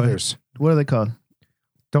called, Roy? brothers, What are they called?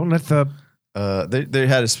 don't let the They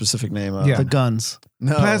had a specific name. Yeah. The guns.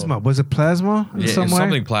 No. plasma. Was it plasma in Yeah, some it's way?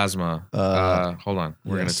 something plasma. Hold on.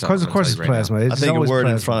 We're yes. gonna Because of course it's plasma. I It's think a always word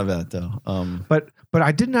in plasma. front of that though. But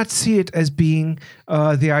I did not see it as being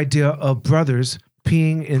the idea of brothers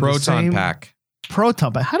peeing in the Proton same pack.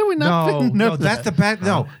 Proton pack. How do we not know No, that's the bad.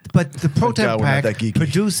 No, but the proton God, we're not pack that geeky.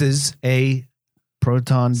 produces a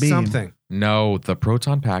proton beam? something. No, the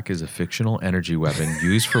proton pack is a fictional energy weapon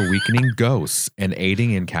used for weakening ghosts and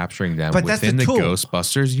aiding in capturing them But that's within the the tool.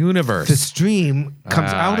 Ghostbusters universe. The stream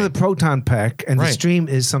comes out of the proton pack, and the Right. stream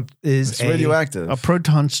is It's radioactive. A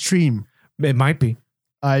proton stream. It might be.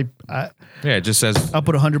 I yeah, it just says. I'll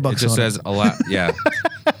put $100 It just on says a lot. Yeah.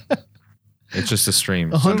 It's just a stream.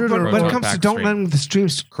 100 But or when it Proton comes to pack don't stream. let the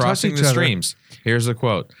streams Crossing touch the each other. streams. Here's a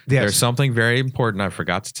quote. Yes. There's something very important I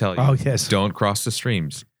forgot to tell you. Oh, yes. Don't cross the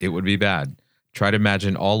streams. It would be bad. Try to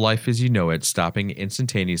imagine all life as you know it stopping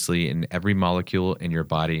instantaneously and every molecule in your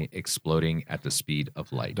body exploding at the speed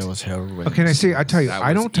of light. That was heroin. Okay, now see, I tell you, That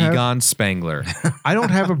I was don't have, Egon Spangler, I don't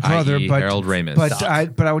have a brother, i.e. but Harold Ramis.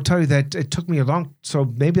 But I would tell you that it took me a long. So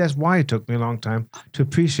maybe that's why it took me a long time to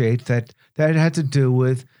appreciate that. That had to do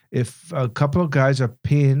with if a couple of guys are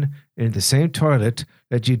peeing in the same toilet,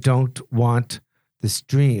 that you don't want the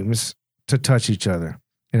streams to touch each other.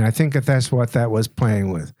 And I think that's what that was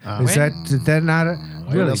playing with. Did that not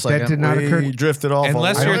really? That did not occur. You drifted off.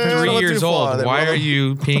 Unless you're a 3 little years too far old, there, why brother. are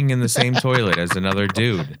you peeing in the same toilet as another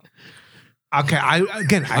dude? Okay, I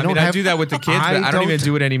I do that with the kids, but I don't even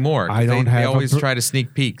do it anymore. I don't They have a always br- try to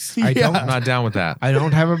sneak peeks. I don't. I'm not down with that. I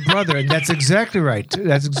don't have a brother, and that's exactly right.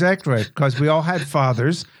 That's exactly right because we all had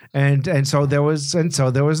fathers, and so there was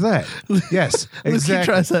that. Yes, exactly.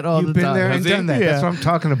 tries that all You've the been time. there and Does he? done that. That's Yeah. what I'm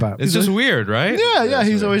talking about. It's just weird, right? Yeah,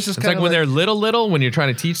 he's always just It's kind like of when they're little, when you're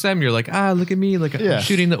trying to teach them, you're like, look at me, like Yeah. I'm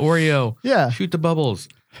shooting the Oreo. Yeah. Shoot the bubbles.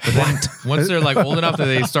 But then once they're like old enough that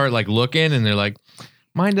they start like looking and they're like,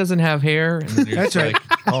 mine doesn't have hair. And then you're That's just right.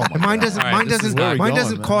 like, Oh my Mine God. doesn't. All right, Mine this is doesn't. where we Mine going,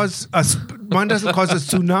 doesn't man. cause us. Mine doesn't cause a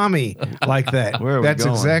tsunami like that. Where are we That's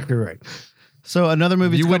going? exactly right. So another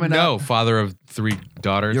movie's you coming wouldn't know, out. father of 3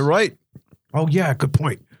 daughters. You're right. Oh yeah, good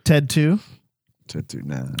point. Ted 2.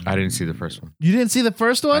 Nah. I didn't see the first one. You didn't see the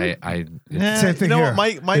first one? Same thing you know here.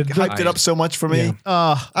 what? Mike The- hyped it up so much for me.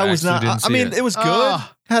 Yeah. I was actually not. didn't I see mean, it. it was good.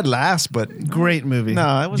 Ah. Had laughs, but Great movie.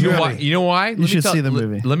 no, it was You know really. why? You know why? Let me should see the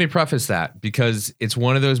movie. Let me preface that because it's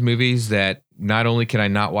one of those movies that not only can I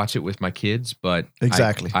not watch it with my kids, but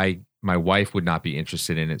Exactly. my wife would not be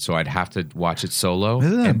interested in it, so I'd have to watch it solo.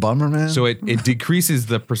 Isn't that a And bummer, man? so it decreases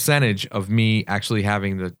the percentage of me actually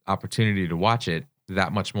having the opportunity to watch it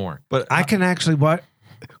that much more. but I can actually what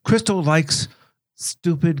Crystal likes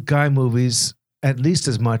stupid guy movies at least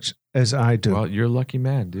as much as I do. Well, you're a lucky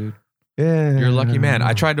man, dude. Yeah, You're a lucky man.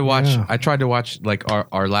 I tried to watch. Yeah. I tried to watch like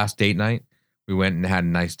our last date night. We went and had a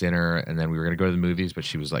nice dinner, and then we were gonna go to the movies. But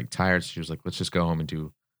she was like tired. So she was like, "Let's just go home and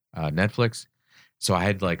do Netflix." So I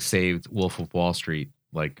had like saved Wolf of Wall Street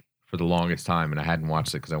like for the longest time, and I hadn't watched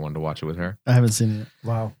it because I wanted to watch it with her. I haven't seen it.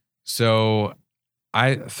 Wow. So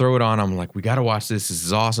I throw it on. I'm like, "We got to watch this. This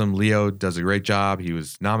is awesome. Leo does a great job. He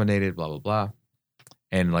was nominated. Blah blah blah."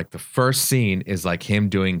 And like the first scene is like him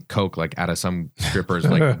doing coke like out of some stripper's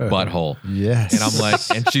like butthole. yes. And I'm like,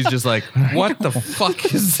 and she's just like, what the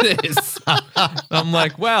fuck is this? I'm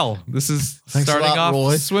like, well, this is Thanks a starting lot, off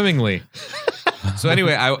Roy. swimmingly. So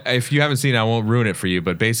anyway, if you haven't seen it, I won't ruin it for you.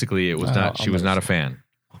 But basically, it was not. I'll She was never not a fan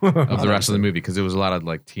of the rest of the movie because it was a lot of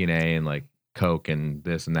like TNA and like coke and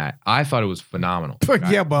this and that. I thought it was phenomenal.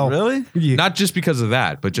 Yeah, well, really? yeah. Not just because of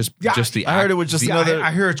that, but just Yeah, the. I heard it was just the, another.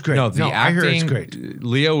 I hear it's great. No, the acting. I hear it's great.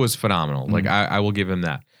 Leo was phenomenal. Like I will give him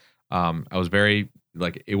that. I was very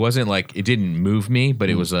like it wasn't like it didn't move me, but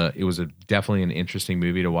it was a definitely an interesting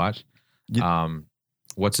movie to watch. You-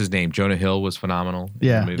 What's his name? Jonah Hill was phenomenal. in the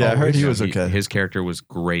Yeah. movie. Yeah, I heard he So was okay. His character was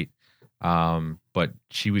great. But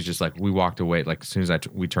she was just like we walked away like as soon as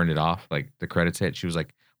we turned it off, like the credits hit. She was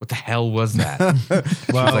like, "What the hell was that?"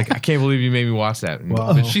 She was like, "I can't believe you made me watch that." And-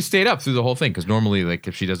 Wow. But she stayed up through the whole thing because normally, like,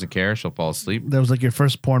 if she doesn't care, she'll fall asleep. That was like your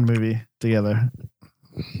first porn movie together.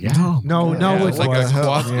 Yeah. No, Yeah, it it was like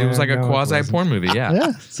was. it was like a No, it quasi wasn't. porn movie. Yeah.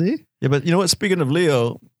 Yeah. See? Yeah, but you know what? Speaking of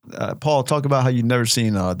Leo, Paul, talk about how you've never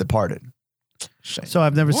seen Departed. Shame. So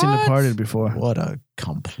I've never seen What? Departed before. What a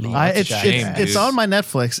complete. It's shame, it's dude. on my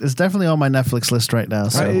Netflix. It's definitely on my Netflix list right now.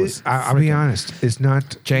 So I'll be honest. It's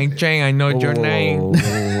not. Chang Chang, I know your name. What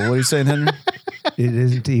are you saying, Henry? It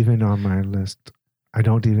isn't even on my list. I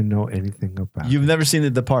don't even know anything about. You've never seen The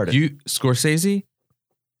Departed. You Scorsese?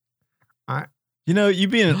 You know, you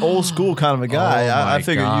being an old school kind of a guy, Oh I my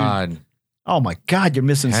figured God. Oh my God, you're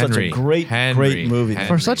missing such a great movie.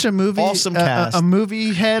 For such a movie, Awesome cast. a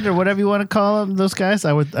movie head or whatever you want to call them, those guys,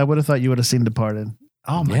 I would have thought you would have seen Departed.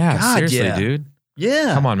 Oh my Yeah, God, seriously, yeah. dude.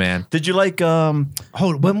 Yeah. Come on, man. Did you like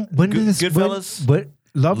Hold when did this Goodfellas? What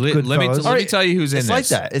love Goodfellas? Let me tell you who's in It's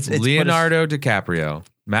this. like that. It's Leonardo DiCaprio,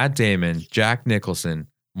 Matt Damon, Jack Nicholson,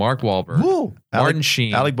 Mark Wahlberg, Whoa. Martin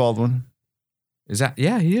Sheen. Alec Baldwin. Is that?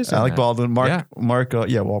 Yeah, he is. in Alec that. Baldwin. Mark. Yeah.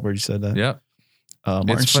 Wahlberg. You said that. Yep. Martin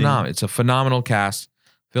It's Sheen. phenomenal. It's a phenomenal cast.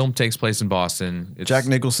 Film takes place in Boston. It's, Jack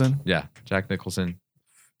Nicholson. Yeah, Jack Nicholson.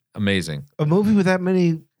 Amazing. A movie with that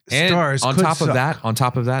many And stars. on could top suck.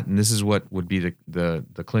 of that, and this is what would be the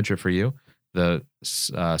clincher for you, the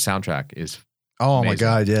soundtrack is. Oh my Amazing.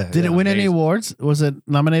 God, yeah. Did it win any amazing. awards? Was it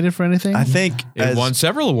nominated for anything? I think It won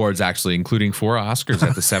several awards, actually, including 4 Oscars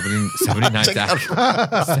at the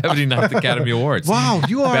 79th Academy Awards. Wow,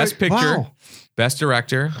 you are Best Picture, Wow. Best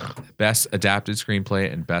Director, Best Adapted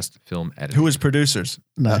Screenplay, and Best Film Editing. Who was producers?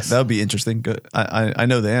 Nice. That would be interesting. Good. I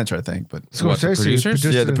know the answer, I think, but What, the Scorsese producers? produced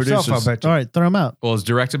Yeah, it the himself, producers. I bet you. All right, throw them out. Well, it's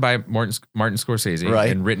directed by Martin Scorsese Right.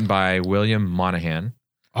 and written by William Monahan.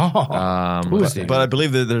 Oh, Let's see. but I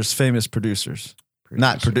believe that there's famous producers.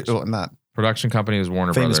 Not Production company was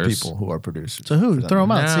Warner famous Brothers. people who are producers. So who? Throw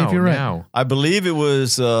them out. See if you're right. No, I believe it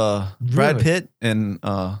was Brad Really? Pitt and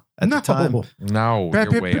at no. the time. no, Brad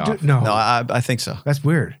you're Pitt way off. No, No, I think so. that's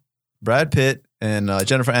weird. Brad Pitt and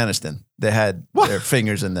Jennifer Aniston. They had their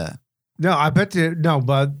fingers in that. No, I bet you no,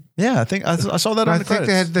 but Yeah, I think I saw that on I the think credits.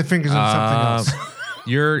 they had their fingers on something else.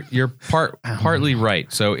 You're partly right.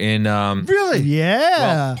 So in Really? Yeah.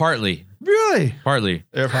 well, partly. So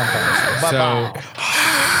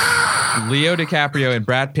Leo DiCaprio and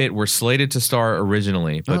Brad Pitt were slated to star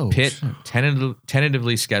originally, but Oh, Pitt,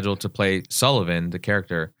 tentatively scheduled to play Sullivan, the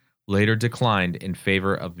character, later declined in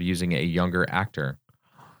favor of using a younger actor.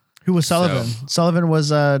 Who was Sullivan? Sullivan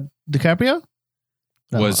was DiCaprio?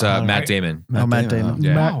 No, Was Matt Damon. Matt Damon.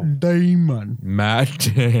 Yeah. Matt Damon. Matt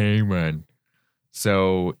Damon.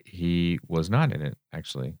 So he was not in it,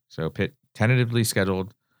 actually. So Pitt tentatively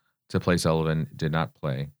scheduled to play Sullivan, did not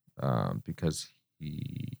play because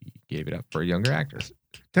he gave it up for a younger actor.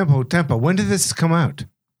 Tempo. When did this come out?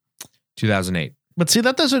 2008. But see,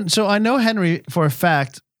 that doesn't. So I know Henry for a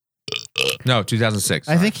fact. No, 2006.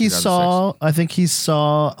 I think he 2006.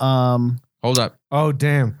 saw. Hold up. Oh,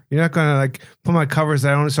 damn! You're not gonna like put my covers.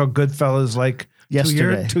 I only saw Goodfellas like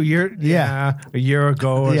Yesterday. 2 years. Yeah. A year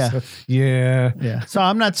ago. Or Yeah. so. Yeah. Yeah. So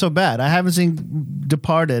I'm not so bad. I haven't seen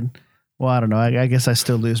Departed. Well, I don't know. I guess I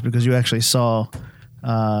still lose because you actually saw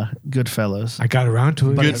Goodfellas. I got around to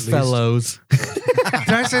it. at least. Goodfellows.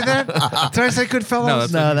 Did I say that? Did I say Goodfellas? No,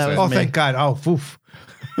 that's No, what you that said. was Oh, me. thank God. Oh, oof.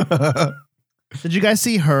 Did you guys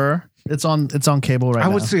see Her? It's on cable right I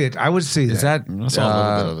now. would see it. I would see Is that. that I saw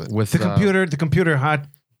a little bit of it. with The computer hot.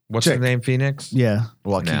 What's chick. her name? Phoenix? Yeah.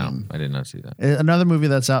 Joaquin. No, I did not see that. Another movie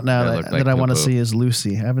that's out now That that, looked like I want to poo-poo. see is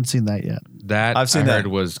Lucy. I haven't seen that yet. That I've seen I that. heard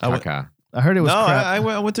was I went- caca. I heard it was No, crap. I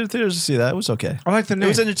went to the theaters to see that. It was okay. I like the It name.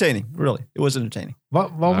 was entertaining. Really, it was entertaining.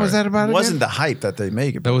 What All was right. that about? It wasn't again? the hype that they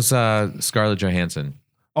make it. That was Scarlett Johansson.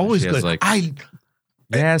 Always she has, good. like- I.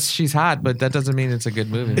 Yes, she's hot, but that doesn't mean it's a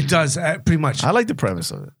good movie. It does pretty much. I like the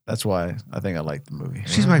premise of it. That's why I think I like the movie.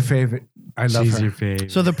 She's my favorite. I love her.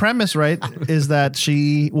 favorite. So the premise, right, is that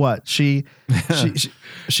she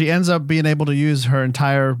ends up being able to use her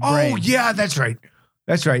entire brain. Oh yeah, that's right.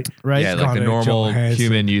 That's right. right. Yeah, like a Scarlett normal Johansson.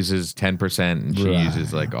 human uses 10% and she Right.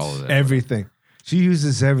 uses like all of it. Everything. She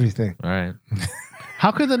uses everything. All right.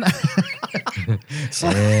 How could the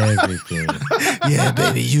Everything. Yeah,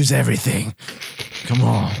 baby, use everything. Come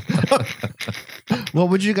on. what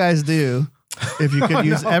would you guys do if you could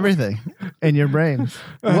use everything in your brain?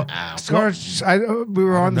 Scarlett. We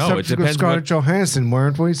were on the know. It subject of depends Scarlett what- Johansson,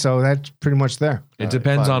 weren't we? So that's pretty much there. It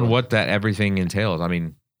depends fine, on well. what that everything entails. I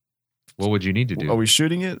mean, what would you need to do? Are we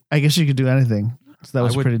shooting it? I guess you could do anything. So that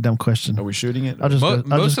was a would- pretty dumb question. Are we shooting it? I'll just Mo-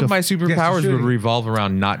 go, I'll most just of go- my superpowers would shooting. revolve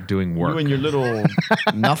around not doing You work. and your little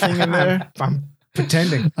nothing in there. I'm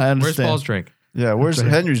pretending. I Where's understand. Paul's drink? Yeah, where's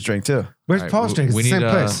Henry's drink too? Where's All right, Paul's drink? It's we the same need,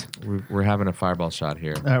 place. We're having a fireball shot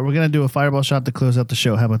here. All right, we're gonna do a fireball shot to close out the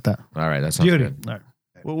show. How about that? All right, that sounds Beauty. good.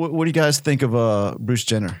 What do you guys think of Bruce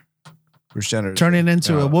Jenner? Bruce Jenner Turning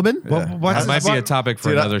into a woman. Yeah. What's That might be a what- topic for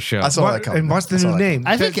Dude, another show. I saw that what, coming. and what's the I saw new that name?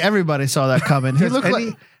 I think everybody saw that coming. He Does looked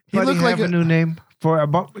like anybody have like a new name for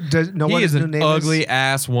about? Does no he what is his new an name ugly is?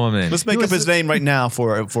 ass woman. Let's make He up was- his name right now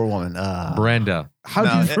for a woman. Brenda. How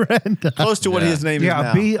No, do you? Brenda. Close to what Yeah. his name is Yeah,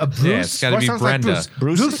 now. a B, a Bruce. Yeah, it's gotta What be sounds like Brenda.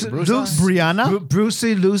 Bruce. Bruce- Lucy, Bruce- Brianna.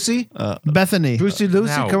 Brucey, Lucy, Bethany. Brucey,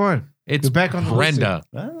 Lucy. No. Come on, It's You're back on the Brenda.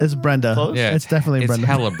 It's Brenda. Close? Yeah, It's definitely it's Brenda.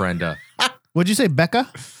 hella Brenda. Would you say Becca?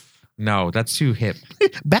 No, that's too hip.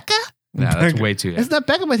 Becca? No, that's way too. Isn't that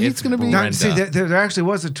Beckham? I think it's going to be. Now, Brenda. see, there actually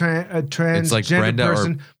was a transgender Brenda or-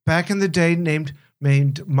 person back in the day named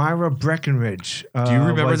Myra Breckenridge. Do you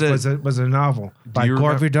remember was a novel by you Gore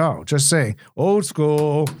remember- Vidal. Just saying, old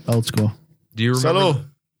school. Old school. Do you remember? Salud.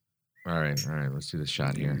 All right. Let's do this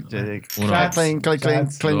shot here.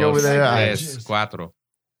 Clang over there. Tres, cuatro.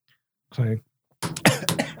 Clank.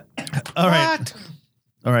 All right.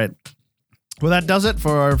 All right. Well, that does it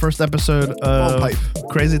for our first episode of pipe.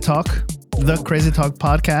 Crazy Talk, the Crazy Talk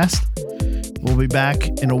podcast. We'll be back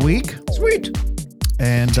in a week. Sweet.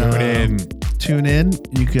 And tune in.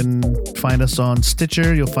 You can find us on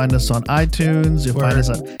Stitcher. You'll find us on iTunes. You'll find us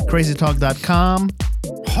at crazytalk.com.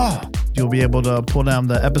 You'll be able to pull down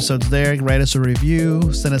the episodes there, write us a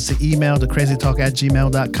review, send us an email to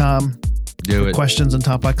crazytalk@gmail.com. Do it. Questions and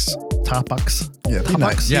topics. Yeah, be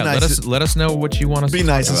nice. Yeah, Be nice. let us know what you want us Be to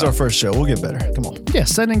nice. talk It's our about. first show. We'll get better. Come on. Yeah,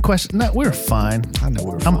 send in questions. No, we're fine. I know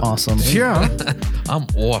we're I'm fine. awesome. Yeah, I'm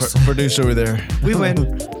awesome. Producer over there. we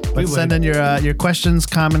win. But send in your questions,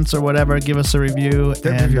 comments, or whatever. Give us a review.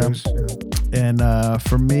 Reviews. And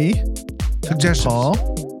for me, Suggestions.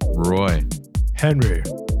 Paul, Roy. Henry.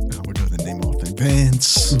 Oh, we're doing the name off thing.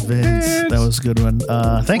 Vince. Vince. That was a good one.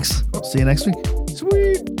 Thanks. See you next week.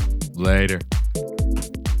 Sweet. Later.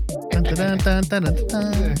 Dun, dun, dun, dun, dun, dun,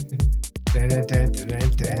 dun. Dun, dun, dun, dun,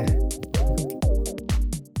 dun.